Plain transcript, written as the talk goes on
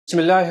بسم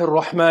الله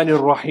الرحمن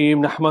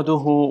الرحيم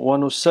نحمده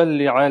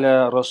ونصلي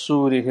على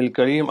رسوله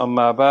الكريم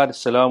أما بعد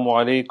السلام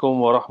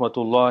عليكم ورحمة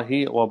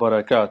الله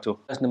وبركاته.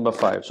 That's number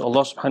 5. So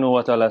Allah subhanahu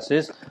wa ta'ala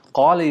says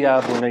قال يا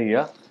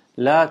بني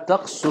لا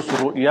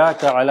تقصص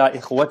رؤياك على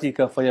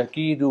إخوتك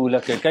فيكيدوا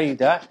لك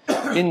كيدا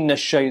إن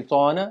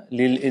الشيطان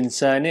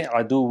للإنسان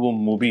عدو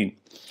مبين.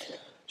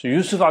 So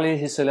Yusuf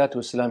alayhi salatu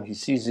wasalam, he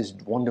sees this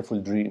wonderful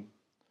dream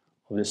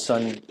of the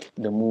sun,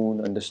 the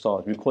moon and the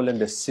stars. We call them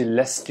the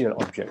celestial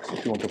objects,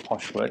 if you want to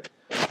posh word.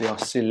 They are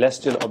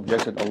celestial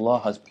objects that Allah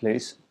has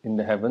placed in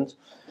the heavens,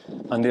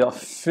 and they are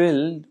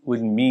filled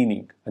with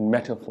meaning and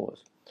metaphors.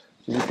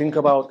 So if you think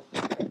about,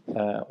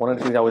 one of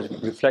the things I was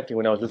reflecting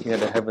when I was looking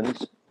at the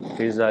heavens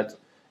is that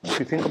if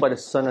you think about the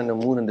sun and the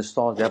moon and the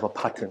stars, they have a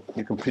pattern.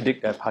 You can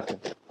predict their pattern.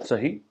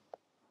 Sahih?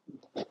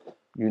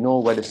 You know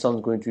where the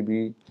sun's going to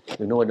be,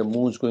 you know where the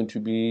moon's going to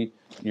be,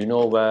 you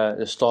know where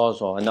the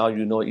stars are, and now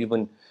you know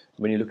even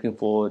when you're looking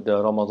for the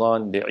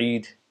Ramadan, the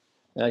Eid,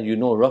 you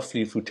know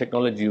roughly through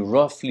technology,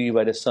 roughly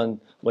where the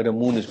sun, where the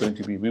moon is going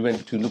to be. We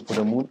went to look for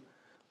the moon,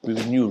 we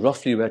knew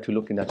roughly where to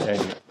look in that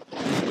area.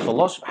 So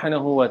Allah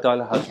subhanahu wa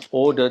ta'ala has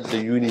ordered the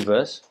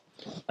universe,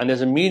 and there's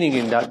a meaning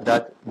in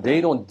that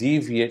they don't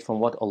deviate from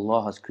what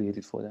Allah has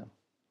created for them.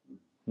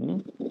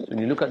 So when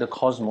you look at the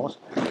cosmos,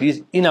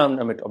 these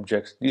inanimate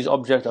objects, these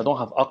objects that don't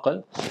have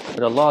aql,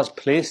 but Allah has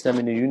placed them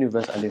in the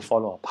universe and they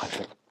follow a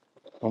pattern.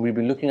 And we've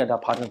been looking at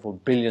that pattern for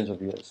billions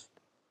of years.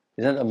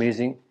 Isn't that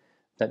amazing?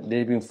 That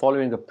they've been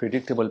following a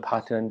predictable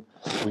pattern.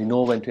 We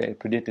know when to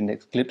predict an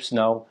eclipse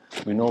now.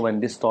 We know when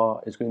this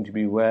star is going to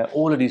be where.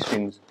 All of these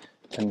things.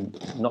 And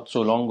not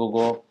so long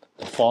ago,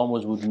 the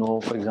farmers would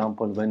know, for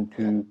example, when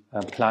to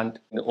plant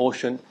in the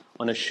ocean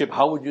on a ship.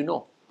 How would you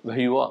know where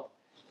you are?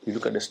 You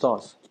look at the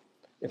stars.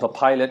 If a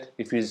pilot,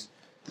 if his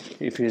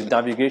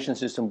navigation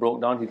system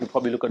broke down, he could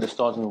probably look at the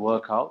stars and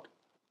work out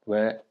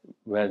where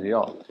they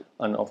are.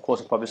 And of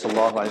course, the Prophet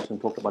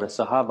ﷺ talked about the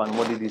Sahaba, and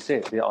what did he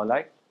say? They are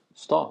like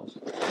stars,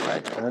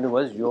 right? In other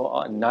words, you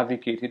are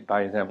navigated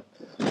by them.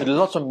 So there's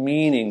lots of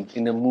meaning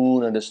in the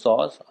moon and the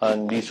stars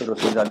and these sort of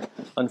things that,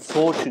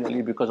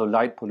 unfortunately, because of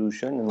light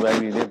pollution and where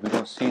we live, we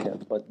don't see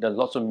them. But there's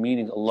lots of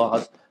meanings Allah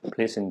has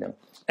placed in them.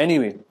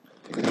 Anyway,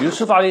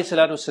 Yusuf alayhi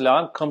salatu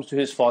wasalam comes to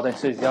his father and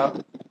says,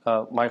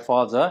 my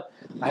father,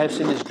 I have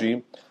seen this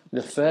dream.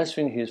 The first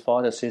thing his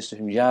father says to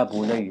him, Ya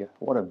bunayya.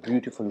 What a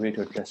beautiful way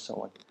to address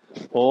someone.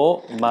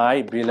 Oh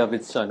my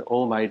beloved son,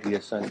 oh my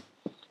dear son.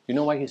 You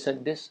know why he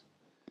said this?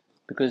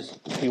 Because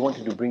he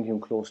wanted to bring him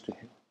close to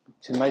him. He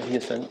said, my dear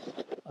son,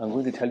 I'm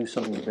going to tell you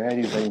something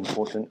very, very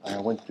important, and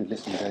I want you to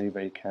listen very,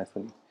 very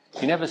carefully.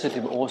 He never said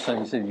to him, oh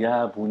son, he said,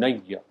 Ya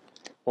bunayya.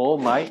 Oh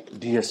my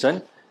dear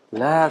son,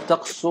 La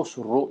taqsus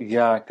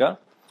ru'yaka.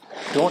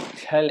 Don't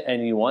tell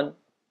anyone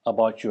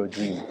about your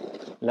dream.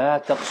 La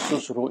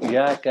taqsus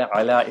ru'yaka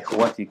ala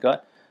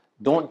ikhwatika.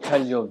 Don't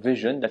tell your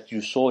vision that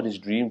you saw this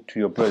dream to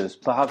your brothers.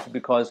 Perhaps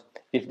because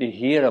if they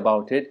hear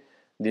about it,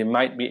 they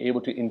might be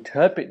able to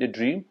interpret the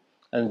dream,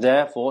 and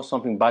therefore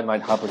something bad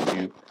might happen to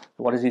you.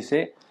 What does he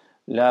say?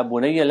 La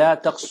bunayya la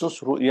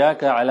taqsus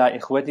ru'yaka ala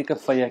ikhwatika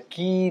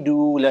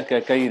fayakidu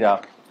laka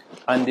kayda.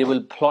 And they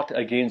will plot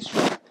against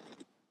you.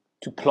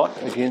 To plot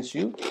against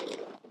you.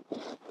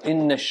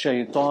 Inna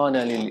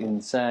shaytana lil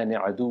insani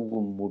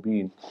aduwwun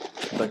mubin.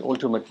 But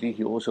ultimately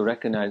he also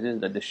recognizes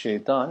that the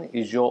shaitan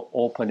is your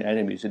open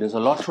enemy. So there's a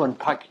lot to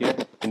unpack here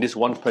in this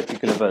one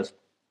particular verse.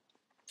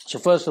 So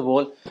first of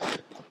all,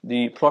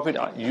 the Prophet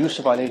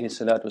Yusuf alayhi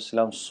salatu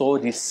wasalam saw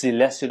these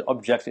celestial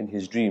objects in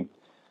his dream.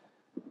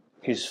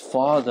 His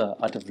father,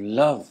 out of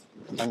love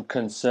and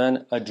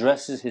concern,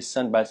 addresses his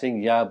son by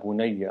saying, Ya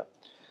bunayya,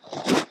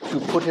 to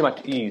put him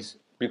at ease,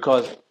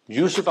 because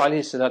Yusuf alayhi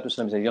salatu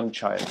wasalam is a young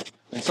child.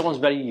 When someone's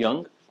very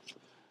young,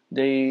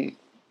 they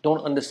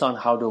don't understand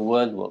how the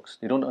world works.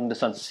 They don't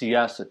understand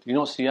siyasat. You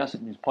know,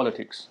 siyasat means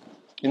politics.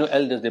 You know,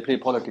 elders, they play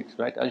politics,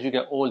 right? As you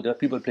get older,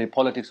 people play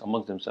politics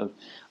amongst themselves.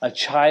 A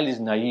child is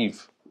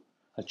naive.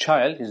 A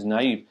child is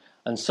naive.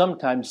 And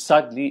sometimes,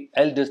 sadly,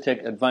 elders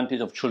take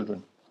advantage of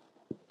children.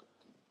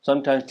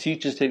 Sometimes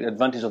teachers take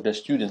advantage of their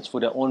students for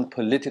their own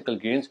political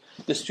gains.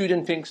 The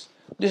student thinks,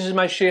 this is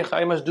my sheikh,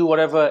 I must do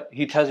whatever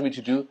he tells me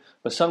to do.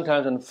 But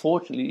sometimes,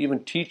 unfortunately,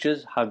 even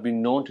teachers have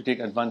been known to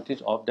take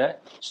advantage of their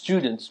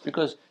students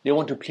because they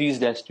want to please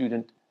their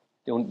student,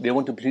 they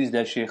want to please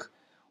their sheikh,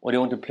 or they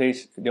want to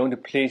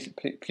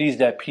please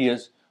their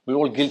peers. We're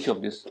all guilty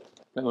of this.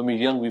 When we're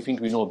young, we think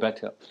we know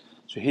better.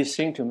 So he's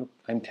saying to him,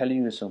 I'm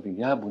telling you something,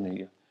 Ya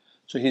bunayya.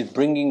 So he's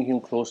bringing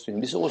him close to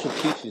him. This also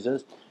teaches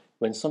us,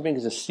 when something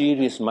is a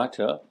serious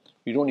matter,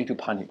 you don't need to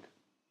panic.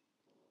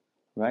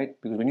 Right?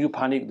 Because when you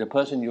panic, the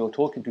person you're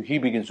talking to, he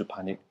begins to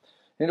panic.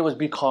 In other words,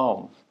 be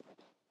calm.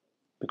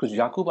 Because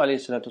Yaqub alayhi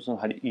salatu wasalam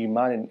had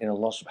iman in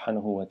Allah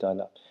subhanahu wa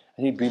ta'ala.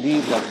 And he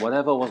believed that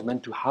whatever was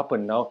meant to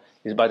happen now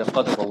is by the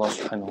qadr of Allah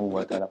subhanahu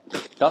wa ta'ala.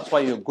 That's why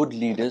your good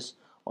leaders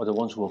are the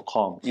ones who are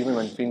calm, even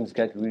when things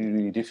get really,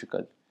 really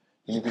difficult.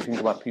 And if you think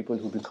about people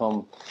who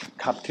become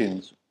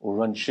captains or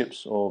run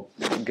ships or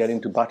get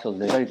into battles,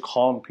 they're very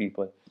calm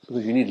people,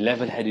 because you need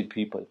level-headed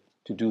people.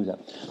 to do that.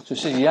 So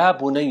he says, Ya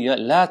bunayya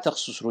la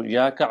taqsus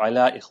ru'yaka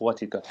ala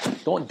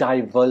ikhwatika. Don't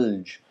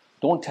divulge.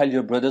 Don't tell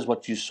your brothers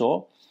what you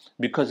saw,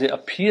 because it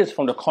appears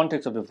from the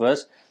context of the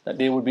verse that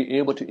they would be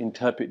able to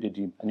interpret the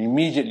dream. And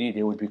immediately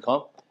they would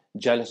become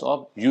jealous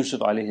of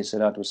Yusuf alayhi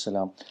salatu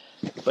wasalam.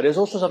 But there's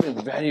also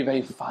something very,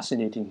 very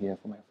fascinating here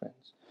for my friends.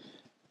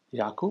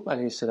 Yaqub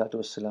alayhi salatu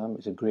wasalam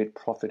is a great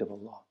prophet of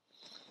Allah.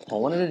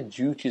 And one of the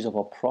duties of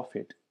a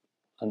prophet,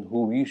 and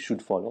who we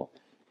should follow,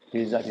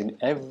 is that in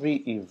every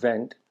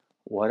event,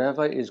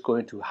 whatever is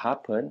going to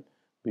happen,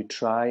 we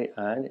try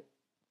and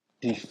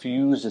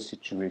diffuse the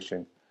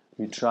situation.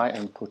 We try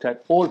and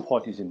protect all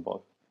parties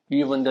involved,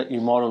 even the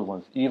immoral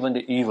ones, even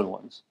the evil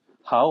ones.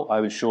 How?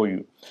 I will show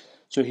you.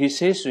 So he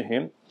says to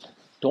him,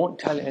 don't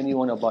tell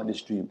anyone about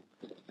this dream,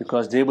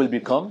 because they will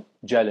become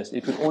jealous.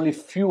 It will only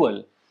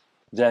fuel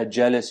their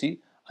jealousy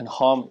and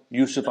harm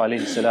Yusuf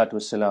alayhi salatu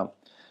wasalam.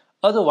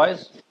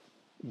 Otherwise,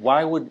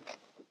 why would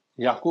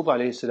Yaqub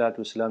alayhi salatu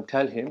wasalam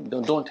tell him,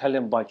 don't tell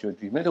him about your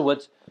dream? In other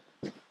words,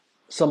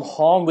 some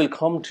harm will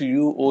come to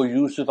you, O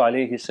Yusuf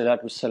alayhi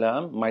salatu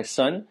wasalam, my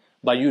son,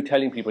 by you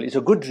telling people. It's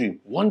a good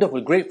dream,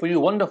 wonderful, great for you,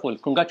 wonderful,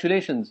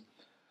 congratulations.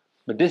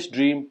 But this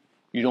dream,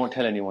 you don't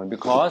tell anyone,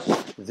 because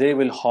they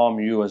will harm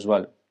you as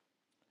well.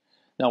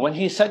 Now when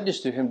he said this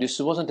to him, this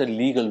wasn't a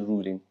legal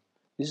ruling.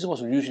 This is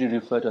what's usually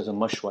referred to as a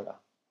mashwara.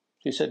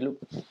 He said, look,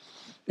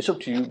 it's up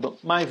to you,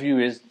 but my view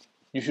is,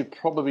 you should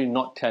probably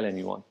not tell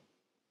anyone.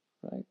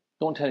 Right?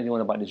 Don't tell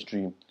anyone about this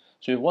dream.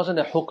 So it wasn't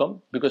a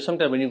hukam, because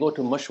sometimes when you go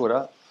to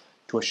mashwara,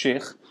 to a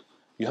sheikh,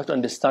 you have to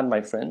understand,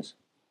 my friends,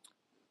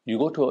 you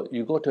go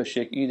to a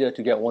sheikh either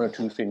to get one or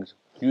two things,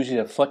 usually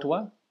a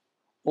fatwa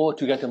or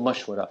to get a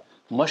mashwara.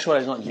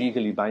 Mashwara is not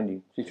legally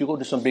binding. So if you go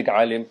to some big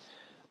alim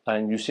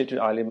and you say to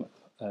the alim,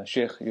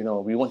 sheikh,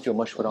 we want your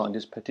mashwara on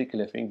this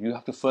particular thing, you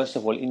have to first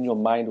of all in your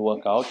mind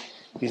work out,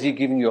 is he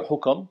giving you a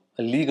hukam,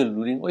 a legal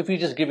ruling, or if he's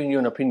just giving you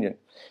an opinion.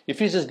 If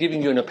he's just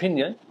giving you an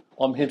opinion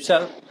on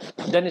himself,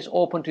 then it's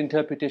open to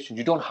interpretation.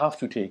 You don't have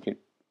to take it.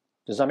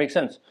 Does that make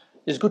sense?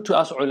 It's good to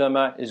ask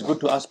ulama, it's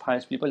good to ask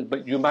pious people,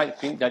 but you might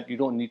think that you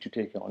don't need to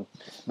take it on.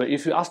 But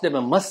if you ask them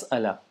a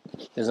mas'ala,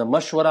 there's a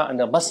mashwara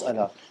and a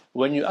mas'ala.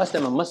 When you ask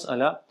them a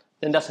mas'ala,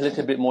 then that's a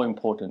little bit more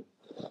important.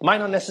 Might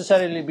not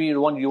necessarily be the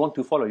one you want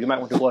to follow. You might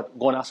want to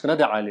go and ask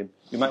another alim.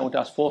 You might want to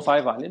ask 4 or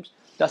 5 alims.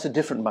 That's a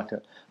different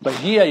matter. But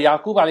here,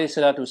 Yaqub alayhi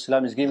salatu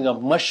wasalam is giving a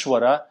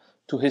mashwara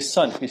to his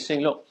son. He's saying,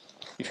 look,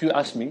 if you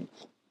ask me,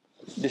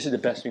 this is the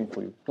best thing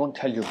for you. Don't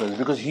tell your brothers,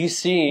 because he's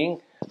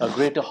seeing a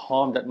greater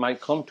harm that might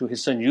come to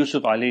his son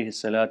Yusuf alayhi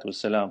salatu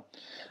wasalam.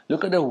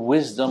 Look at the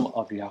wisdom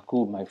of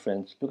Yaqub, my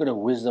friends. Look at the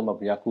wisdom of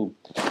Yaqub.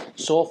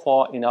 So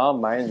far in our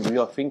minds, we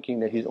are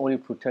thinking that he's only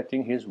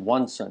protecting his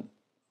one son,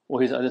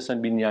 or his other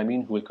son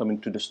Binyamin, who will come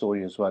into the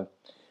story as well.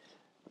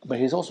 But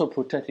he's also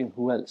protecting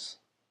who else?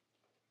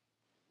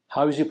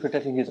 How is he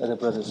protecting his other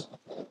brothers?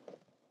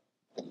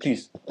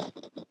 Please.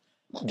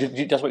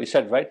 That's what he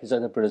said, right? His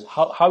other brothers.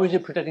 How is he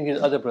protecting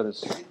his other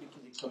brothers?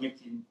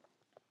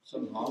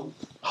 Some harm.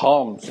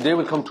 Harm. So they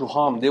will come to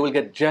harm. They will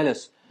get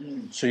jealous.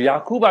 So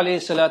Yaqub alayhi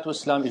salatu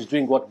wasalam is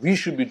doing what we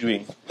should be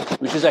doing,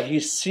 which is that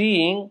he's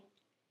seeing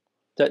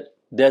that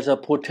there's a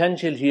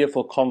potential here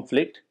for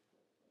conflict.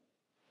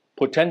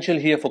 Potential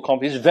here for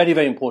conflict is very,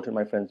 very important,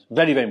 my friends.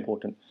 Very, very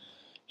important.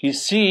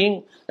 He's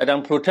seeing that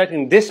I'm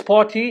protecting this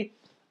party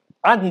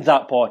and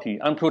that party.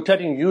 I'm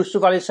protecting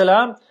Yusuf alayhi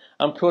salam.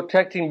 I'm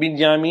protecting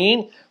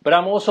Binyamin, but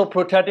I'm also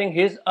protecting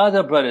his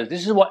other brothers.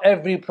 This is what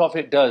every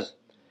prophet does.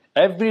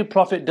 Every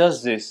prophet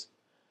does this.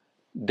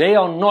 They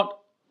are not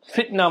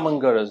fitna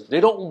mongers. They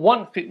don't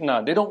want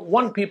fitna. They don't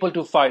want people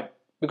to fight,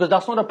 because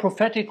that's not a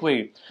prophetic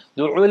way.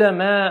 The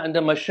ulama and the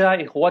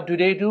mashayikh, what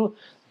do?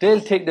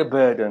 They'll take the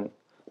burden.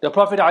 The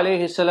Prophet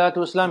alayhi salatu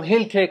wasalam,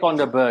 he'll take on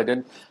the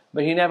burden,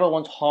 but he never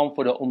wants harm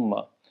for the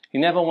ummah. He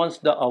never wants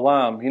the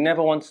awam. He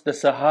never wants the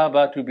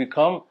sahaba to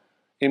become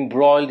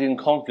embroiled in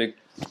conflict.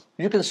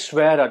 You can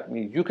swear at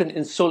me. You can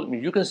insult me.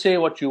 You can say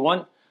what you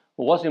want.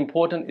 But what's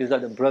important is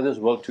that the brothers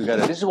work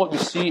together. This is what we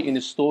see in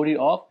the story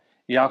of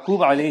Yaqub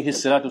alayhi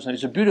salatu wasalam.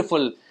 It's a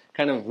beautiful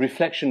kind of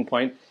reflection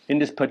point in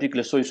this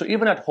particular story. So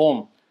even at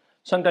home,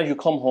 sometimes you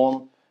come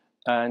home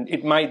and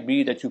it might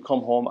be that you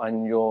come home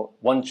and your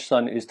one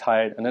son is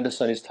tired, another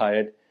son is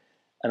tired,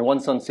 and one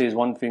son says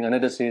one thing,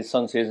 another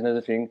son says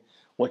another thing.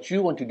 What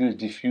you want to do is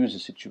diffuse the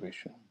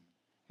situation.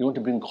 You want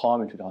to bring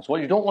calm into the house.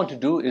 What you don't want to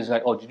do is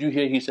like, oh, did you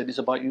hear he said this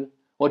about you?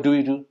 What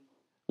do?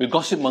 We're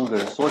gossip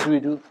mongers. So what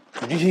do?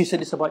 Did you hear he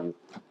said this about you?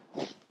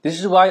 This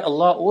is why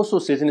Allah also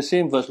says in the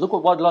same verse, look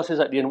at what Allah says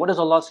at the end. What does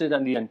Allah say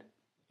at the end?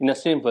 In the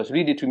same verse.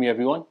 Read it to me,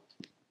 everyone.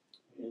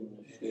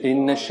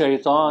 Inna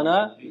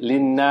shaytana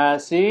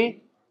linnasi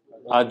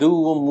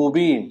aduwwum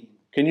mubin.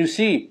 Can you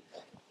see?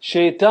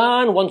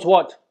 Shaitan wants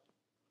what?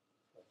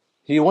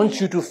 He wants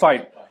you to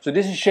fight. So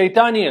this is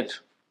shaitaniyat.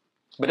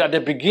 But at the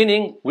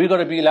beginning, we're going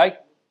to be like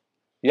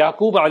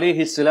Yaqub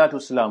alayhi salatu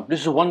wasalam.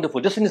 This is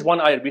wonderful. Just in this one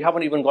ayat, we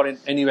haven't even got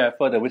anywhere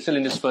further. We're still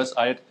in this first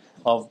ayat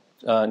of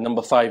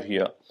number 5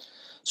 here.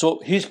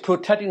 So he's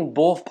protecting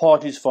both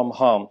parties from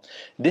harm.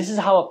 This is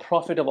how a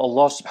prophet of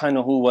Allah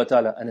subhanahu wa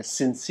ta'ala and a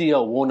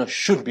sincere warner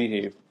should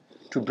behave.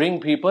 To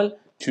bring people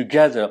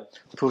together,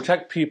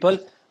 protect people,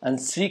 and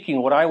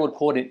seeking what I would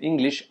call in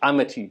English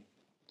amity.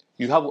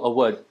 You have a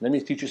word, let me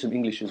teach you some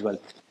English as well.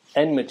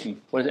 Enmity.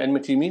 What does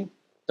enmity mean?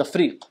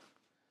 Tafriq.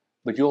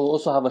 But you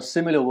also have a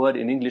similar word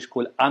in English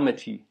called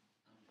amity.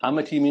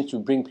 Amity means to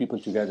bring people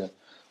together.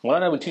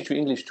 Well, I will teach you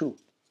English too.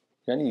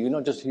 Yani, you're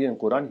not just hearing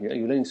Quran here,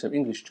 you're learning some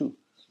English too.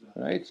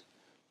 Right?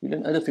 You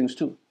learn other things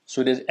too.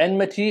 So there's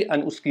enmity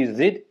and uski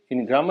zid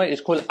in grammar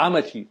is called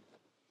amity.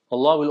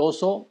 Allah will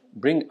also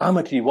bring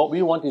amity. What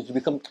we want is to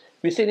become,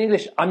 we say in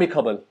English,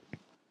 amicable.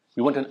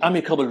 We want an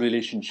amicable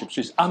relationship.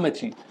 So it's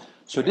amity.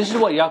 So this is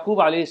what Yaqub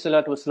alayhi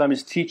salatu wasalam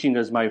is teaching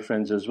us, my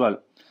friends, as well.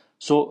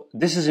 So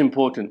this is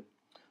important.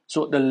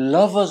 So the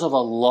lovers of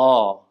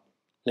Allah,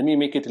 let me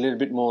make it a little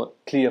bit more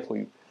clear for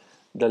you.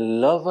 The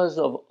lovers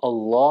of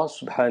Allah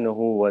subhanahu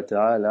wa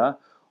ta'ala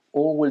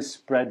always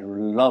spread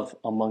love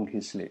among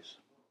His slaves.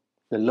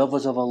 The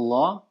lovers of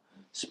Allah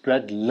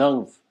spread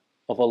love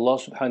of Allah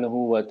subhanahu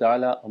wa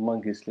ta'ala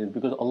among His slaves,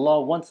 because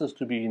Allah wants us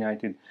to be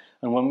united.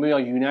 And when we are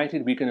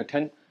united, we can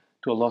attend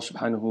to Allah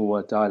subhanahu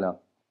wa ta'ala.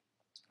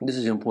 This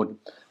is important.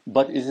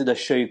 But is it a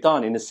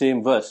shaitan in the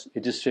same verse?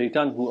 It is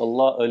shaitan who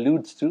Allah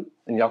alludes to,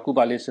 and Yaqub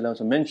alayhi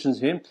salam mentions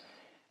him,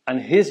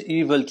 and his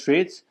evil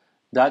traits,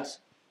 that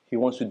he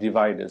wants to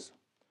divide us.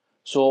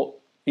 So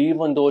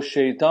even though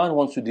shaitan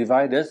wants to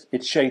divide us,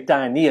 it's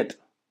shaitaniyat.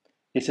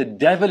 It's a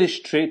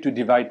devilish trait to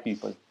divide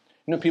people.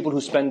 You know, people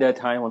who spend their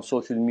time on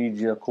social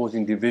media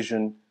causing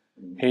division,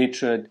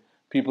 hatred,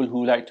 people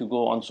who like to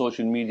go on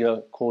social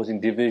media causing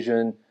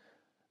division,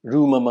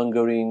 rumor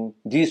mongering,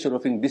 these sort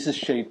of things. This is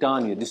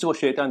shaitaniyat. This is what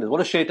shaitan does. What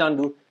does shaitan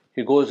do?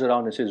 He goes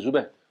around and says,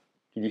 Zubair,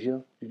 did you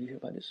hear? Did you hear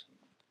about this?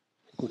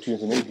 Go to you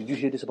and say, did you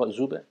hear this about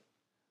Zubair?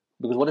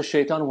 Because what does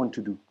shaitan want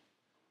to do?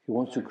 He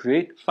wants to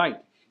create fight.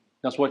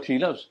 That's what he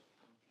loves.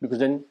 Because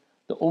then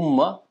the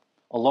ummah,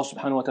 Allah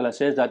subhanahu wa ta'ala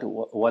says that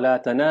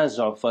وَلَا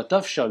تَنَازَعُوا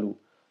فَتَفْشَلُوا.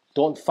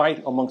 Don't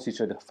fight amongst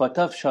each other.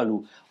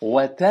 فَتَفْشَلُوا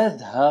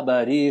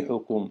وَتَذْهَبَ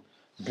رِيحُكُمْ.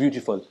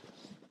 Beautiful.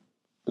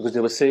 Because they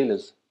were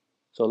sailors.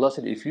 So Allah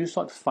said, if you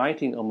start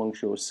fighting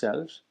amongst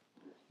yourselves,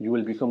 you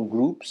will become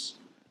groups,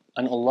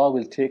 and Allah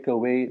will take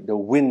away the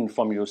wind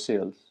from your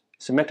sails.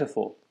 It's a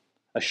metaphor.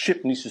 A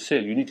ship needs to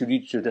sail. You need to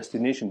reach your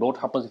destination. But what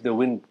happens if the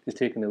wind is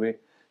taken away?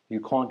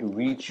 You can't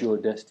reach your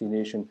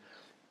destination.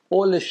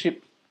 All the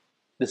ship,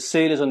 the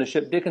sailors on the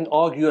ship, they can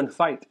argue and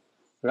fight,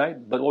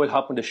 right? But what will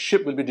happen? The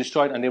ship will be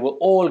destroyed, and they will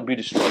all be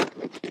destroyed.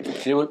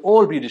 They will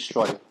all be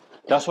destroyed.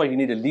 That's why you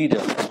need a leader,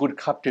 a good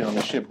captain on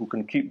the ship who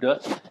can keep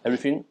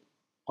everything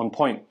on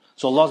point.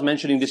 So Allah is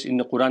mentioning this in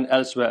the Quran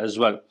elsewhere as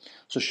well.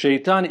 So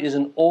shaitan is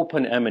an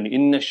open enemy.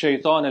 Inna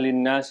shaytana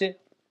linnasi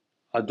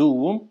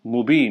aduwwum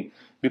mubin.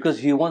 Because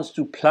he wants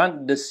to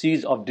plant the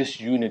seeds of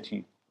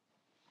disunity.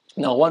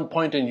 Now, one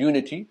point in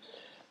unity,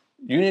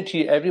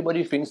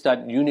 everybody thinks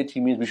that unity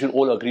means we should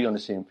all agree on the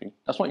same thing.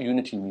 That's what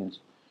unity means.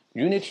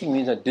 Unity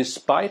means that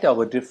despite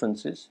our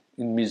differences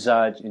in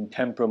mizaj, in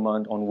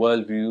temperament, on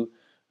worldview,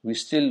 we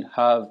still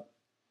have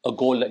a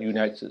goal that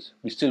unites us.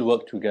 We still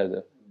work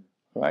together,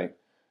 right?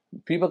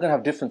 People can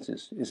have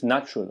differences. It's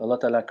natural. Allah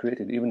Ta'ala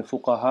created. Even the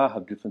fuqaha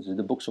have differences.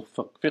 The books of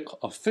fiqh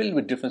are filled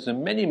with differences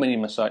in many, many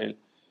masail.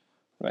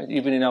 Right?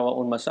 Even in our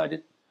own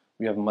masajid,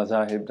 we have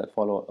mazahib that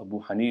follow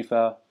Abu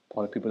Hanifa,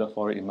 people that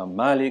follow Imam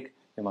Malik,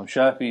 Imam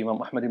Shafi,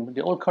 Imam Ahmad.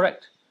 They're all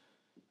correct.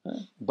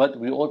 But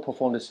we all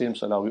perform the same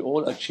salah. We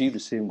all achieve the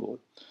same goal.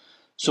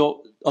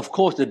 So, of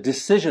course, the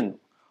decision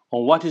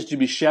on what is to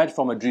be shared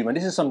from a dream, and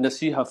this is some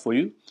nasiha for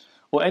you,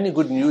 or any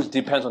good news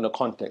depends on the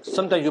context.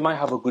 Sometimes you might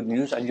have a good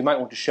news and you might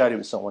want to share it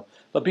with someone.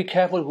 But be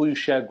careful who you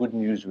share good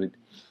news with.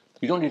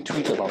 You don't need to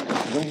tweet about it.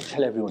 You don't need to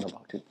tell everyone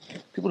about it.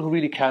 People who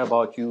really care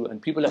about you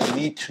and people that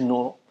need to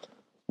know,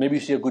 maybe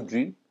you see a good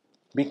dream.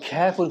 Be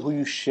careful who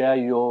you share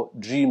your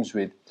dreams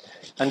with.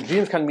 And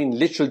dreams can mean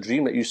literal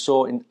dream that you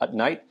saw at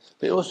night,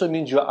 but it also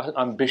means your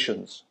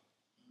ambitions.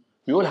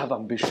 We all have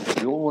ambitions.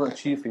 We all want to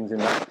achieve things in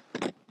life.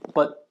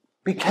 But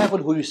be careful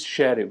who you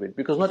share it with,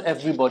 because not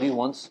everybody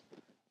wants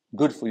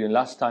good for you. And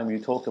last time you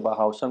talked about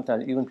how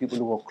sometimes even people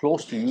who are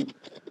close to you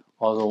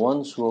are the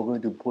ones who are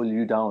going to pull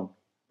you down,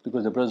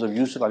 because the brothers of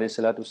Yusuf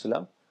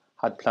ﷺ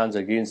had plans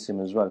against him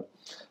as well.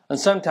 And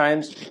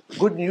sometimes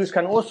good news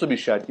can also be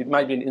shared. It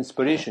might be an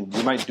inspiration.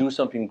 You might do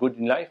something good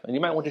in life and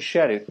you might want to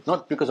share it,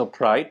 not because of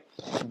pride,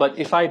 but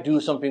if I do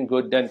something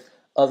good, then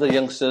other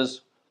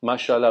youngsters,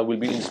 mashallah, will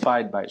be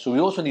inspired by it. So we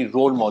also need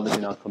role models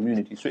in our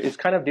community. So it's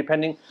kind of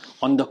depending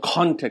on the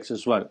context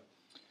as well.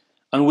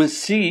 And we'll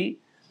see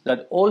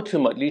that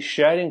ultimately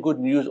sharing good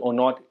news or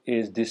not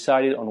is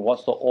decided on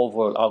what's the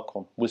overall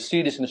outcome. We'll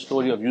see this in the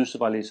story of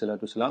Yusuf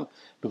ﷺ,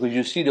 because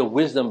you see the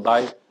wisdom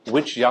by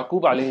which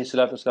Yaqub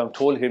ﷺ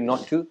told him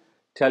not to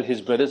tell his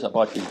brothers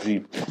about his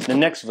dream. The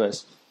next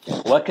verse.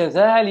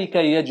 وَكَذَلِكَ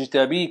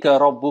يَجْتَبِيكَ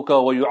رَبُّكَ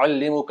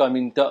وَيُعَلِّمُكَ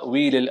مِنْ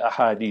تَأْوِيلِ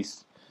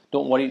الْأَحَادِيثِ.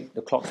 Don't worry,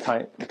 the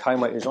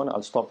timer is on.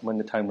 I'll stop when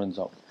the time runs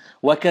out.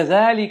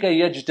 وَكَذَلِكَ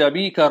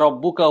يَجْتَبِيكَ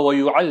رَبُّكَ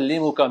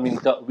وَيُعَلِّمُكَ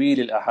مِنْ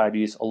تَأْوِيلِ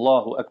الْأَحَادِيثِ.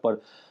 Allahu Akbar.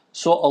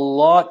 So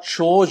Allah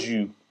chose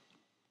you,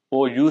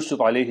 O Yusuf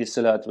alayhi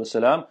salatu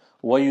wasalam,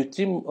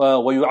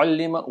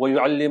 وَيُعَلِّمُكَ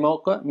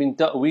مِنْ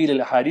تَأْوِيلِ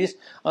الْأَحَادِيثِ.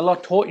 Allah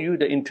taught you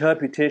the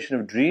interpretation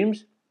of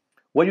dreams.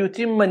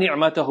 وَيُتِمَّ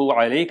نِعْمَتَهُ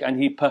عَلَيْكَ, and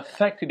He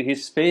perfected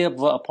His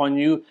favor upon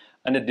you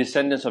and the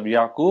descendants of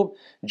Yaqub,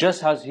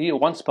 just as He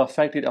once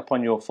perfected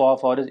upon your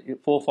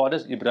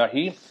forefathers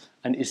Ibrahim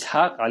and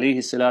Ishaq alayhi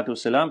salatu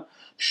wasalam.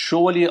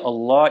 Surely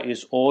Allah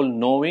is all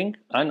knowing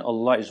and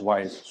Allah is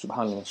wise.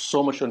 Subhanallah.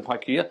 So much to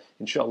unpack here.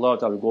 Inshallah,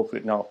 I'll go for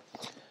it now.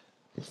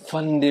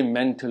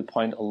 Fundamental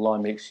point Allah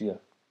makes here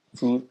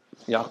through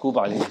Yaqub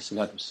alayhi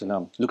salatu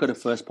wasalam. Look at the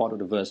first part of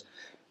the verse.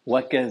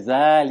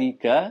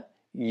 وَكَذَلِكَ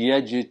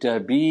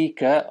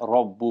يَجْتَبِيكَ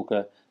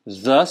رَبُّكَ.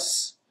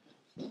 Thus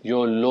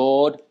your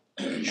Lord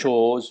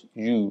chose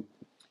you.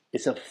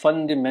 It's a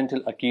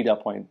fundamental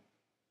Aqidah point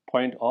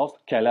of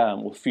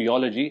kalam or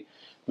theology,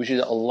 which is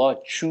that Allah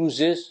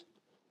chooses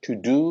to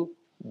do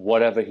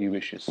whatever He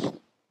wishes.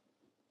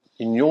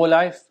 In your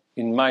life,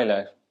 in my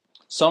life,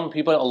 some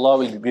people Allah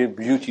will give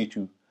beauty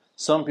to,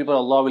 some people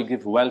Allah will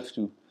give wealth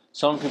to,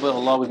 some people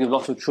Allah will give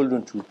lots of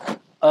children to.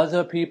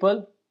 Other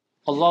people,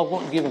 Allah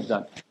won't give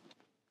them.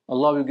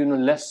 Allah will give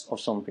them less of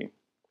something.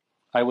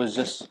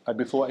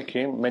 Before I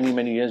came,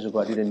 many years ago,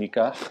 I did a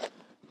nikah,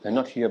 and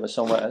not here but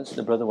somewhere else.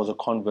 The brother was a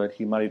convert,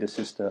 he married a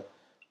sister.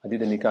 I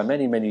did a nikah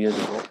many years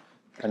ago.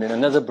 And then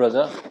another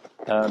brother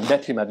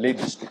met him at Lake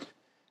District.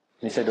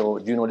 And he said, oh,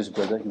 do you know this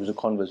brother? He was a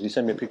convert. He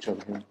sent me a picture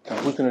of him. And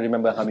who's going to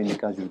remember how many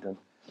nikahs you've done?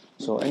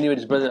 So anyway,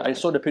 this brother, I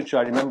saw the picture,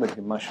 I remembered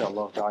him,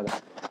 mashallah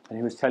ta'ala. And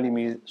he was telling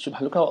me,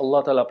 look how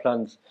Allah ta'ala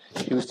plans.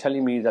 He was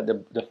telling me that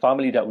the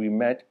family that we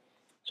met,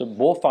 so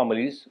both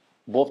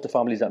the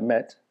families that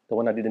met, the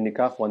one I did the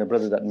nikah for and the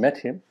brother that met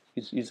him,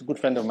 he's a good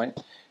friend of mine,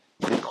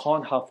 they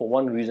can't have, for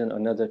one reason or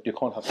another, they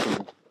can't have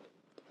children.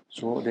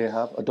 So they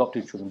have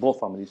adopted children, both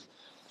families.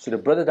 So the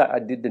brother that I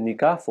did the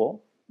nikah for,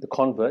 the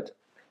convert,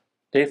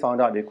 they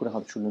found out they couldn't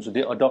have children, so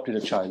they adopted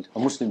a child, a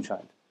Muslim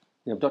child.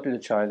 They adopted a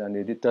child and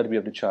they did tarbiyah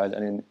of the child,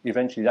 and then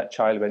eventually that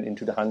child went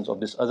into the hands of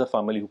this other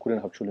family who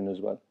couldn't have children as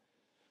well.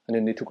 And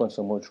then they took on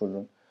some more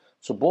children.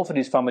 So both of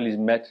these families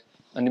met,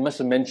 and they must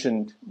have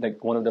mentioned,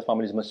 like one of the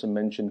families must have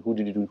mentioned, who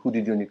did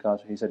your nikah?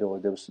 So he said, oh,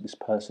 there was this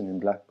person in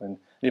black. And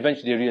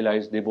eventually they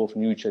realized they both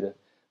knew each other.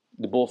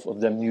 The both of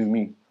them knew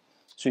me.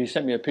 So he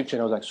sent me a picture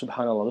and I was like,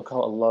 subhanAllah, look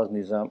how Allah's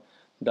nizam,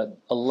 that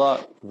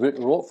Allah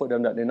wrote for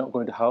them that they're not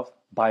going to have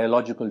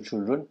biological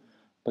children,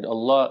 but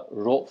Allah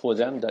wrote for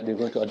them that they're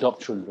going to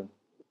adopt children.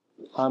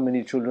 How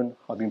many children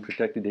have been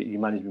protected? Their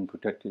iman has been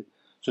protected.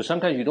 So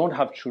sometimes you don't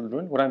have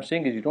children. What I'm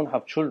saying is you don't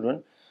have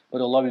children, but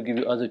Allah will give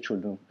you other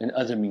children in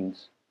other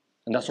means.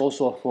 And that's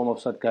also a form of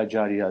sadaqah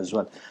jariyah as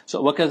well.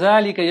 So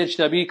وَكَذَلِكَ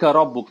يَجْتَبِيكَ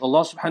رَبُّكَ.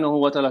 Allah subhanahu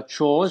wa ta'ala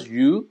chose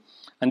you,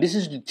 and this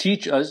is to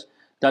teach us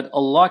that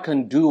Allah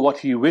can do what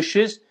He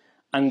wishes,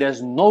 and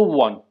there's no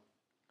one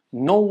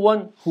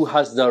who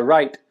has the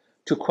right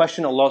to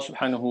question Allah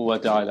subhanahu wa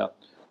ta'ala.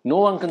 No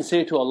one can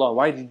say to Allah,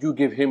 why did you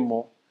give him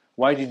more?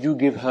 Why did you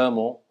give her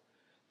more?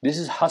 This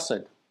is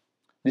hasad.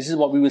 This is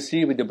what we will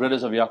see with the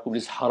brothers of Yaqub.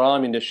 This is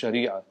haram in the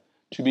Sharia.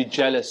 To be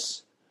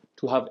jealous,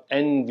 to have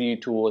envy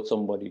towards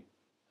somebody,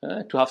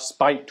 to have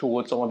spite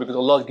towards someone because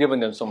Allah has given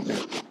them something.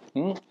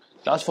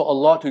 That's for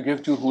Allah to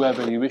give to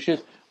whoever He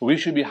wishes. We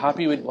should be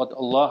happy with what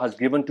Allah has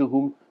given to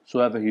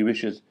whomsoever He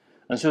wishes.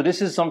 And so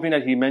this is something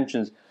that He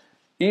mentions.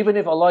 Even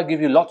if Allah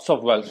gives you lots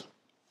of wealth,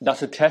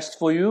 that's a test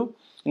for you.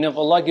 And if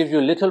Allah gives you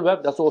a little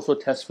wealth, that's also a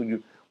test for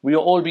you. We are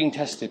all being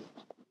tested.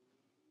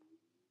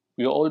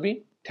 We are all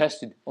being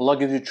tested. Allah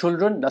gives you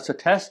children, that's a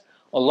test.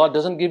 Allah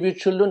doesn't give you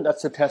children,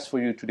 that's a test for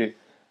you today.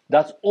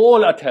 That's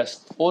all a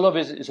test. All of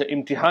it is an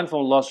imtihan from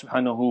Allah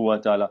subhanahu wa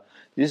ta'ala.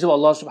 This is what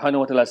Allah subhanahu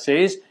wa ta'ala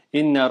says,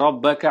 Inna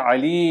rabbaka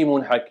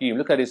alimun hakim.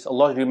 Look at this,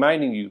 Allah is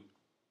reminding you,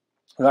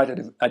 right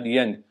at the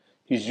end,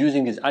 He's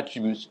using His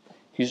attributes.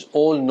 He's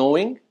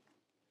all-knowing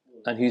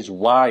and He's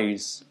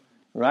wise.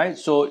 Right?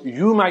 So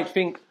you might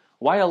think,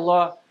 why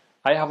Allah,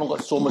 I haven't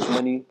got so much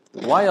money?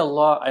 Why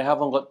Allah, I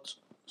haven't got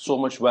so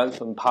much wealth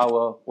and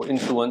power or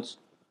influence?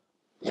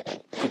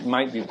 It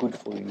might be good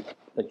for you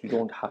that you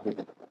don't have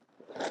it.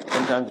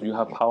 Sometimes you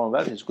have power and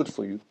wealth, it's good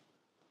for you.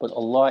 But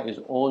Allah is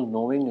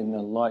all-knowing and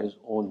Allah is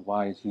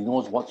all-wise. He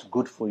knows what's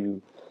good for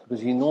you,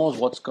 because He knows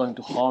what's going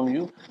to harm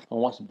you and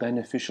what's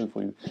beneficial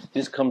for you.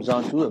 This comes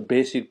down to a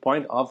basic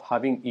point of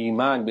having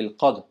iman bil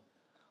qadr.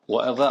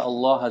 Whatever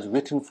Allah has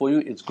written for you,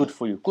 it's good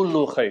for you.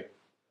 Kullu khair.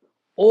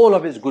 All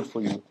of it is good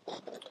for you.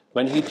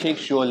 When He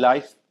takes your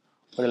life,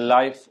 or the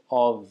life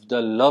of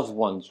the loved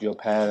ones, your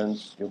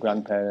parents, your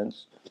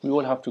grandparents, we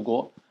all have to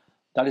go.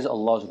 That is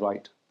Allah's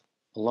right.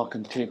 Allah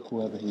can take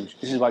whoever He wishes.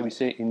 This is why we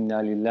say,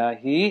 Inna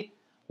lillahi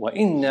wa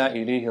inna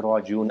ilayhi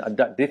rajiun. At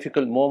that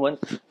difficult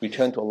moment, we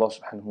turn to Allah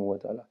subhanahu wa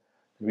ta'ala.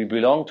 We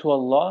belong to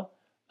Allah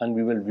and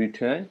we will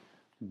return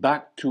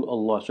back to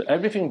Allah. So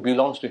everything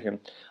belongs to Him.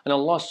 And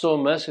Allah is so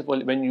merciful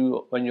when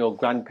your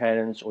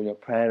grandparents or your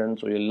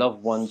parents or your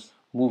loved ones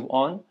move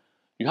on.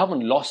 You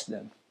haven't lost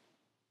them.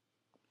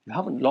 You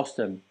haven't lost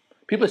them.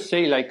 People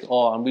say like,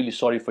 oh, I'm really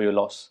sorry for your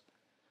loss.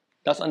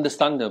 That's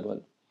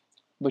understandable.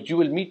 But you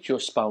will meet your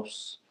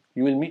spouse,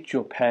 you will meet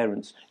your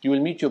parents, you will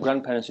meet your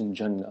grandparents in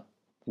Jannah,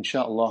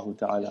 insha'Allah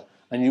ta'ala,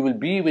 and you will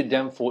be with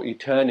them for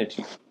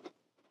eternity.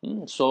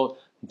 So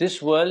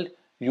this world,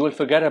 you will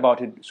forget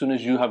about it as soon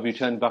as you have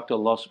returned back to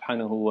Allah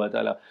subhanahu wa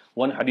ta'ala.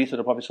 One hadith of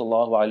the Prophet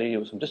sallallahu alayhi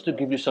wa sallam, just to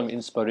give you some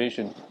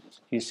inspiration,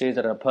 he says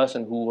that a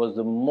person who was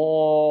the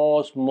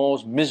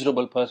most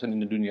miserable person in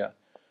the dunya,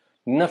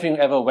 nothing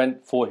ever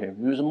went for him,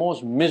 he was the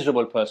most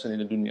miserable person in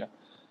the dunya,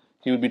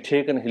 he will be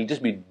taken, he'll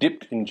just be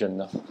dipped in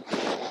Jannah.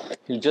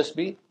 He'll just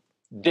be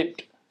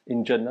dipped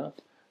in Jannah.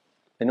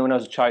 And when I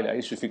was a child, I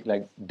used to feel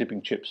like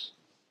dipping chips,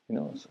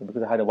 so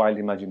because I had a wild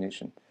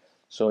imagination.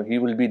 So he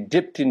will be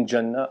dipped in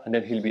Jannah, and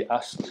then he'll be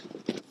asked,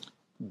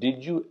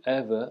 did you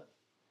ever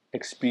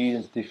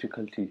experience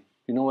difficulty?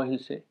 You know what he'll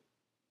say?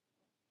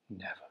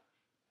 Never.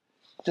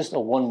 Just a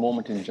one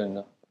moment in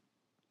Jannah,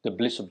 the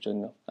bliss of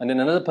Jannah. And then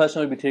another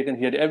person will be taken,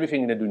 he had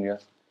everything in the dunya,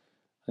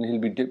 and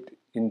he'll be dipped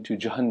into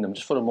Jahannam.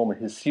 Just for a moment,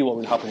 he'll see what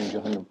will happen in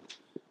Jahannam.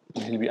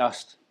 And he'll be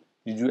asked,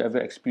 did you ever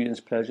experience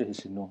pleasure? He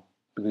said, no,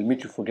 because it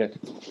makes you forget.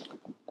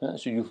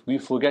 So we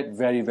forget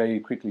very, very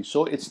quickly.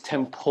 So it's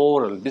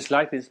temporal. This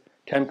life is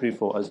temporary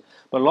for us.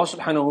 But Allah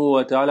subhanahu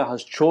wa ta'ala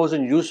has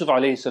chosen Yusuf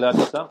alayhi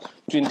salatu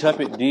to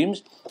interpret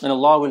dreams, and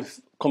Allah will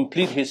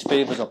complete His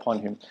favors upon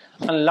him.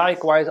 And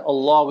likewise,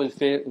 Allah will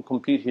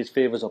complete His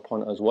favors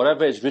upon us.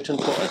 Whatever is written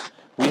for us,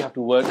 we have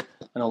to work,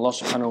 and Allah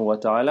subhanahu wa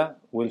ta'ala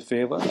will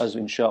favor us,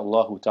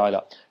 insha'Allah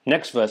ta'ala.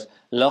 Next verse.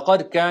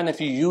 لَقَدْ كَانَ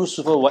فِي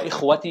يُوسُفَ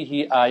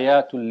وَإِخْوَتِهِ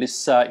آيَاتٌ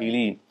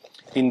لِلسَّائِلِينَ.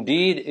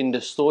 Indeed, in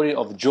the story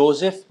of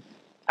Joseph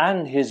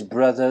and his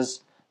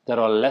brothers, there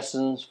are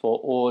lessons for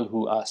all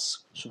who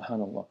ask.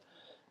 Subhanallah.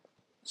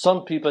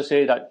 Some people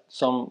say that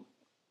some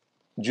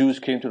Jews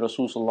came to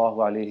Rasulullah sallallahu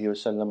alayhi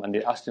wasallam and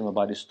they asked him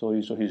about this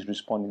story, so he's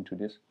responding to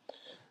this.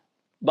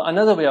 But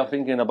another way of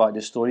thinking about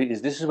this story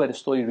is this is where the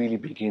story really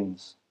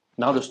begins.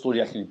 Now the story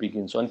actually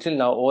begins. So until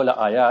now, all the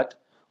ayat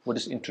were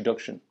this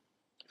introduction.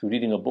 If you're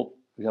reading a book,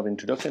 you have an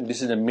introduction.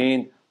 This is the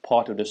main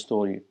part of the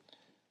story.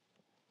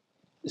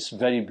 It's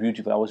very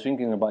beautiful. I was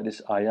thinking about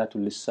this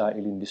ayatul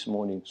lis-sa'ilin this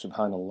morning,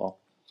 subhanallah.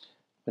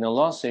 When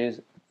Allah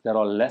says there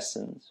are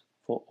lessons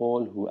for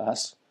all who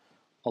ask,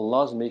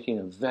 Allah is making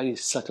a very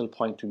subtle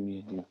point to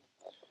me and you.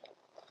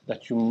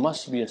 That you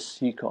must be a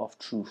seeker of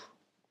truth.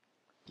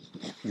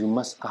 You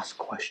must ask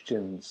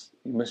questions.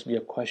 You must be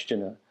a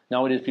questioner.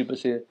 Nowadays people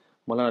say,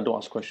 Malana, don't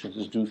ask questions,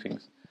 just do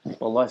things.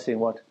 But Allah is saying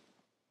what?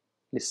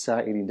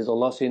 Lis-sa'ilin. Does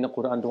Allah say in the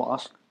Quran, don't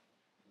ask?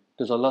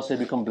 Does Allah say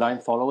become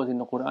blind followers in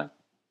the Quran?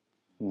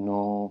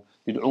 No.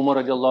 Did Umar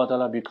radiallahu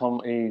ta'ala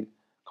become a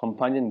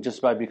companion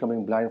just by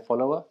becoming blind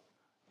follower?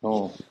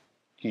 No.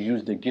 He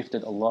used the gift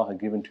that Allah had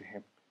given to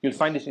him. You'll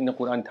find this in the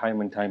Quran time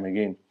and time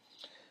again.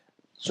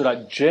 So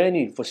that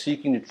journey for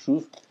seeking the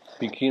truth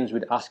begins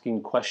with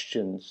asking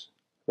questions.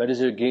 Where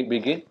does it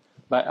begin?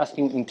 By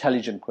asking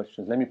intelligent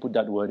questions. Let me put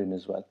that word in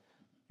as well.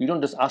 You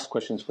don't just ask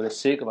questions for the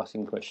sake of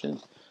asking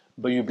questions,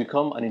 but you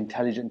become an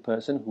intelligent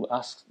person who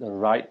asks the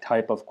right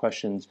type of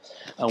questions.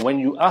 And when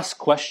you ask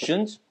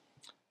questions,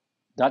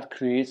 that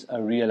creates a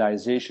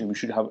realization. We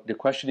should have, the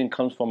questioning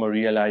comes from a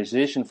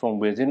realization from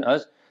within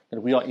us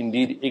that we are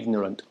indeed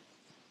ignorant.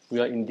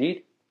 We are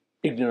indeed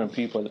ignorant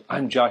people.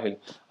 I'm jahil.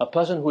 A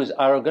person who is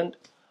arrogant,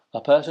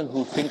 a person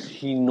who thinks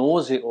he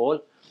knows it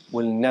all,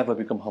 will never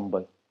become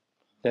humble.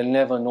 They'll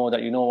never know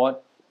that, you know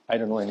what, I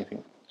don't know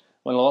anything.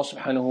 When Allah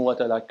subhanahu wa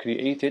ta'ala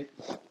created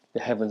the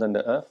heavens and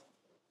the earth,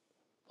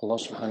 Allah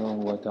subhanahu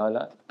wa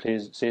ta'ala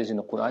says in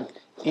the Quran,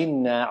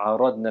 إِنَّا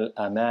عَرَضْنَا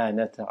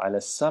الْأَمَانَةَ عَلَى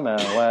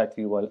السَّمَاوَاتِ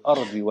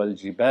وَالْأَرْضِ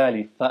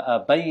وَالْجِبَالِ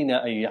فَأَبَيْنَ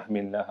أَن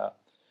يَحْمِلْنَهَا.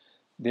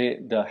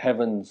 The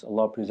heavens,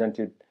 Allah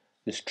presented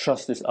this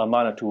trust, this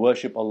amana to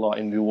worship Allah.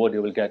 In reward they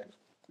will get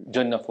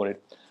Jannah for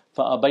it.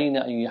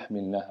 فَأَبَيْنَ أَن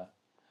يَحْمِلْنَهَا.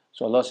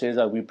 So Allah says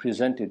that we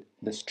presented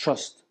this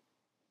trust,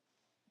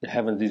 the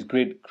heavens, this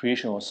great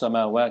creation of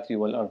samawati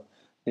wal-ard.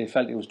 They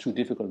felt it was too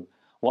difficult.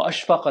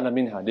 وَأَشْفَقَنَ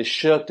مِنْهَا. They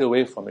shirked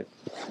away from it.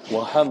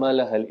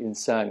 وَحَمَلَهَا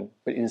الْإِنسَانِ.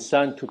 But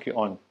insan took it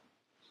on.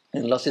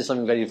 And Allah says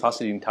something very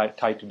fascinating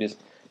tied to this.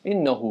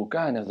 إِنَّهُ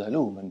كَانَ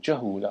ظَلُومًا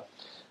جَهُولًا.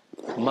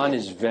 Man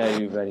is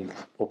very, very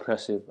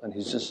oppressive and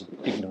he's just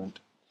ignorant.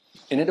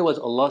 In other words,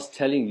 Allah is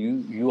telling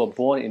you, you are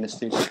born in a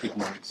state of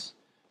ignorance.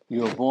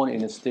 You are born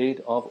in a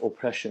state of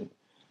oppression.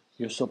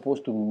 You're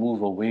supposed to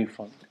move away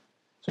from it.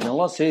 So when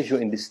Allah says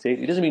you're in this state,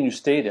 it doesn't mean you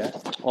stay there.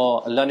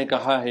 Or Allah ne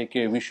kaha hai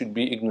ke we should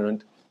be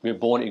ignorant. We're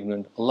born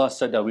ignorant. Allah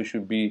said that we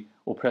should be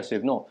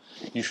oppressive. No.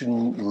 You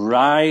should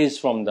rise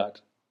from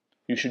that.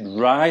 You should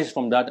rise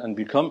from that and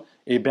become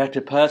a better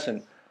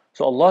person.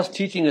 So Allah's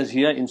teaching us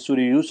here in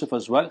Surah Yusuf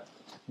as well.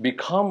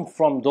 Become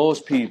from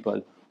those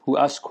people who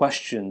ask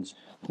questions,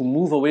 who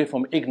move away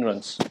from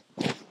ignorance.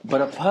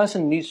 But a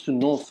person needs to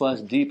know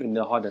first deep in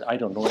their heart that I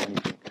don't know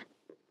anything.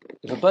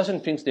 If a person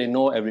thinks they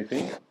know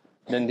everything,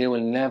 then they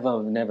will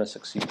never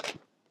succeed.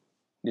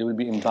 They will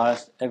be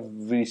embarrassed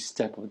every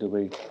step of the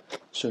way.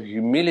 So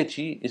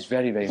humility is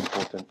very, very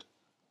important.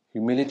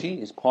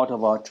 Humility is part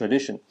of our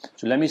tradition.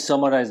 So let me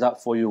summarize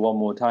that for you one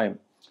more time.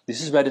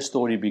 This is where the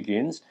story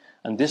begins.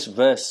 And this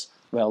verse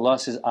where Allah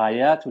says,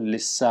 Ayatul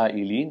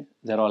lis-sa'ilin,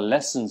 there are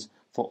lessons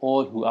for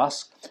all who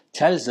ask,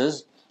 tells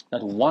us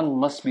that one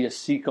must be a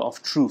seeker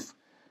of truth.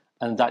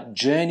 And that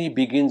journey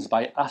begins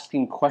by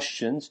asking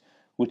questions,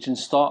 which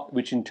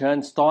in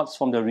turn starts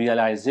from the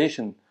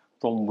realization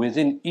from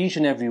within each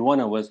and every one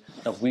of us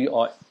that we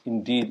are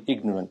indeed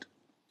ignorant.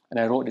 And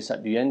I wrote this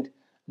at the end,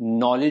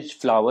 knowledge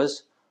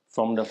flowers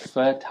from the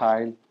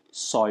fertile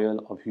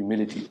soil of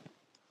humility.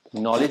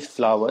 Knowledge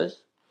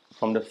flowers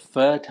from the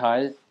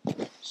fertile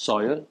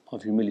soil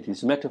of humility.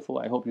 It's a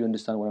metaphor. I hope you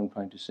understand what I'm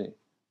trying to say.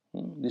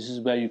 This is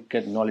where you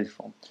get knowledge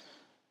from.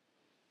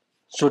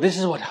 So this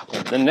is what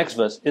happened. The next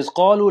verse is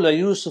قالوا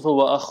ليوسف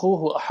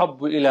وأخوه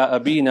أحب إلى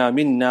أبينا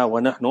منا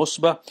ونحن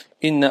أصبة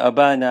إن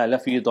أبانا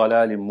لفي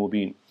ضلال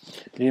مبين.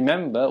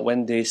 Remember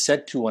when they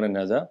said to one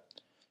another,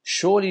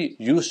 surely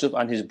Yusuf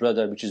and his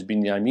brother, which is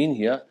Binyamin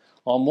here,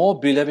 are more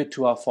beloved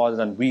to our father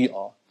than we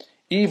are,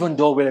 even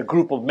though we're a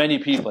group of many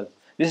people.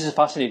 This is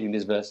fascinating,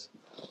 this verse.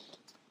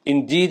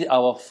 Indeed,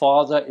 our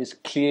father is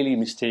clearly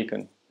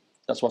mistaken.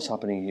 That's what's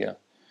happening here.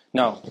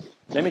 Now,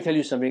 let me tell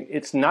you something.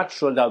 It's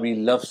natural that we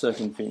love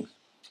certain things.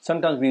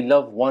 Sometimes we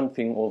love one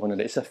thing over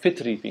another. It's a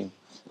fitri thing.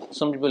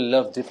 Some people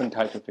love different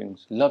types of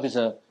things. Love is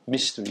a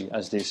mystery,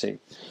 as they say.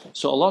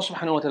 So Allah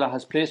subhanahu wa ta'ala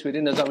has placed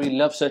within us that we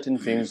love certain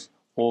things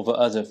over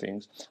other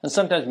things. And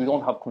sometimes we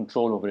don't have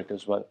control over it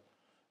as well.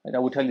 And I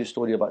will tell you a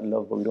story about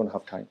love, but we don't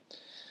have time.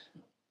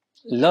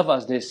 Love,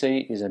 as they say,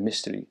 is a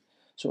mystery.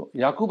 So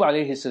Yaqub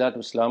alayhi salatu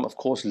wasalam, of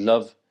course,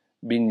 loved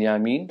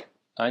Binyamin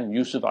and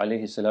Yusuf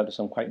alayhi salatu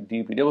wasalam quite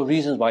deeply. There were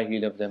reasons why he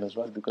loved them as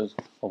well, because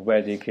of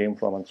where they came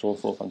from and so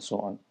forth and so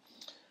on.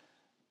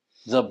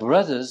 The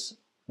brothers,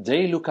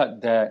 they look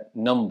at their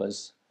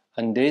numbers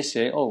and they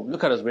say, oh,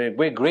 look at us,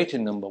 we're great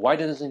in number. Why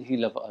doesn't he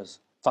love us?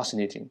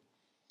 Fascinating.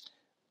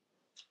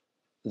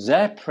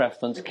 Their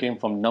preference came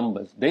from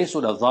numbers. They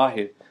saw the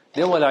zahir.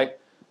 They were like,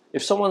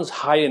 if someone's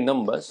high in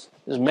numbers,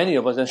 there's many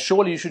of us, then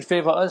surely you should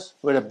favor us.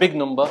 We're a big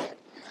number.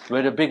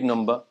 We're a big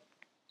number.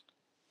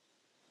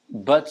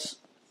 But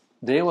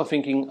they were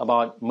thinking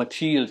about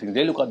material things.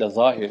 They look at the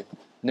zahir. And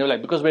they were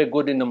like, because we're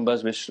good in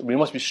numbers, we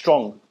must be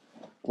strong.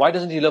 Why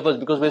doesn't he love us?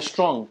 Because we're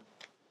strong.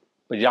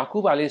 But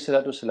Yaqub alayhi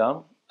salatu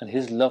wasalam and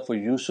his love for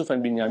Yusuf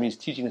and Binyamin is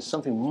teaching us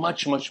something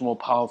much, much more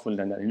powerful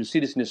than that. You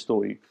see this in the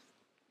story.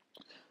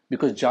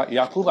 Because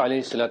Yaqub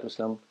alayhi salatu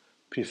wasalam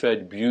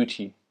preferred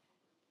beauty.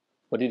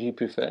 What did he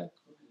prefer?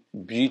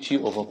 Beauty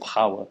over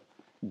power.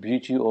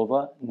 Beauty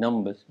over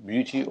numbers.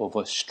 Beauty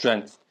over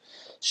strength.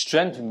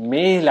 Strength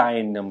may lie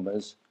in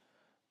numbers,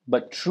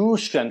 but true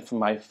strength,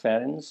 my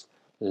friends,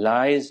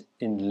 lies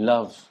in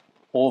love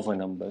over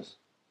numbers.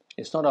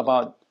 It's not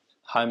about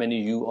how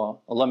many you are.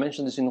 Allah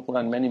mentioned this in the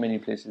Quran many, many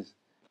places.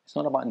 It's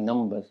not about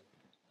numbers.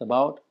 It's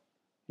about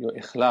your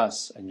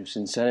ikhlas and your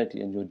sincerity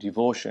and your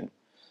devotion.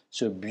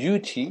 So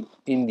beauty,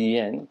 in the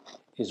end,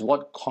 is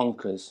what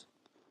conquers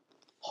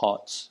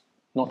hearts,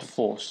 not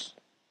force.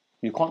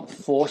 You can't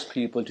force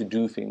people to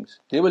do things.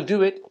 They will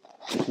do it.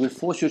 You will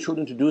force your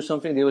children to do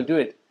something, they will do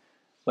it.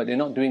 But they're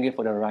not doing it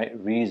for the right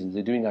reasons.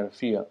 They're doing it out of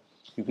fear.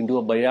 You can do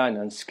a bayan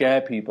and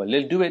scare people.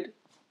 They'll do it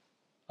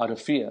out of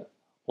fear.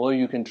 Or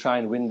you can try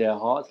and win their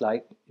hearts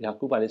like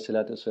Yaqub alayhi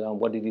salatu wasalam.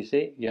 What did he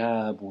say?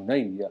 Ya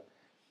bunayya.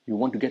 You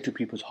want to get to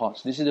people's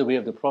hearts. This is the way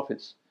of the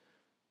prophets.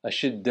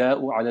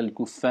 Ashidda'u ala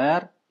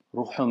al-kuffar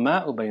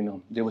ruhama'u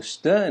baynahum. They were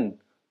stern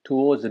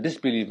towards the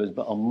disbelievers,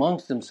 but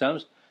amongst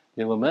themselves,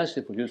 they were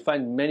merciful. You'll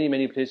find many,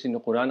 many places in the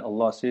Quran,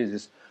 Allah says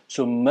this.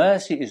 So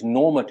mercy is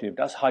normative.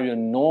 That's how you're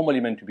normally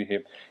meant to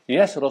behave.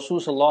 Yes, Rasul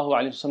sallallahu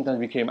alayhi wa sometimes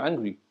became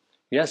angry.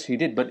 Yes, he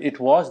did, but it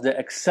was the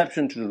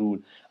exception to the rule.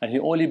 And he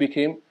only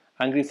became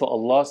angry for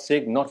Allah's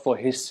sake, not for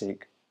his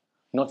sake,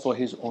 not for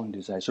his own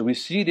desire. So we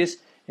see this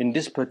in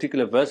this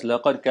particular verse,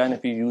 لَقَدْ كَانَ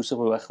فِي يُوسُفَ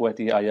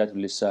وَأَخْوَتِهِ آيَاتٌ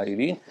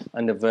لِلسَّائِلِينَ,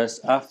 and the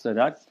verse after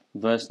that,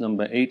 verse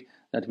number 8,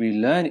 that we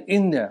learn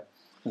in there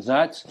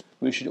that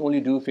we should only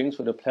do things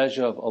for the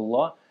pleasure of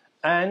Allah,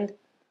 and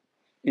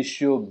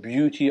it's your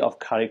beauty of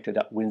character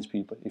that wins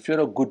people. If you're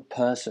a good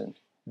person,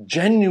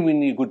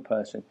 genuinely good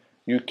person,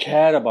 you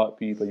care about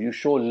people, you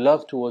show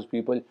love towards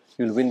people,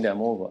 you'll win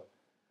them over.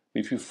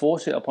 If you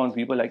force it upon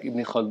people, like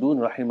Ibn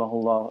Khaldun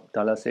rahimahullah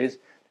ta'ala says,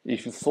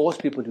 if you force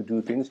people to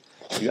do things,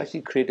 you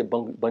actually create a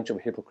bunch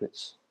of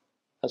hypocrites.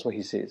 That's what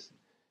he says.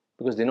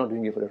 Because they're not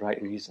doing it for the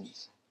right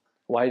reasons.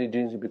 Why are they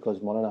doing it? Because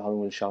Maulana Haroon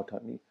will shout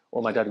at me,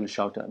 or my dad will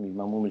shout at me,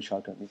 my mom will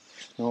shout at me.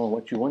 No,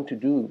 what you want to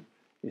do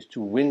is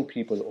to win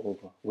people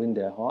over, win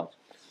their hearts.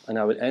 And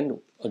I will end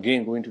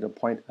again going to the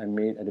point I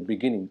made at the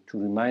beginning,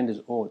 to remind us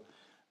all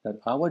that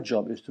our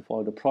job is to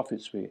follow the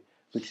Prophet's way,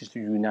 which is to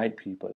unite people.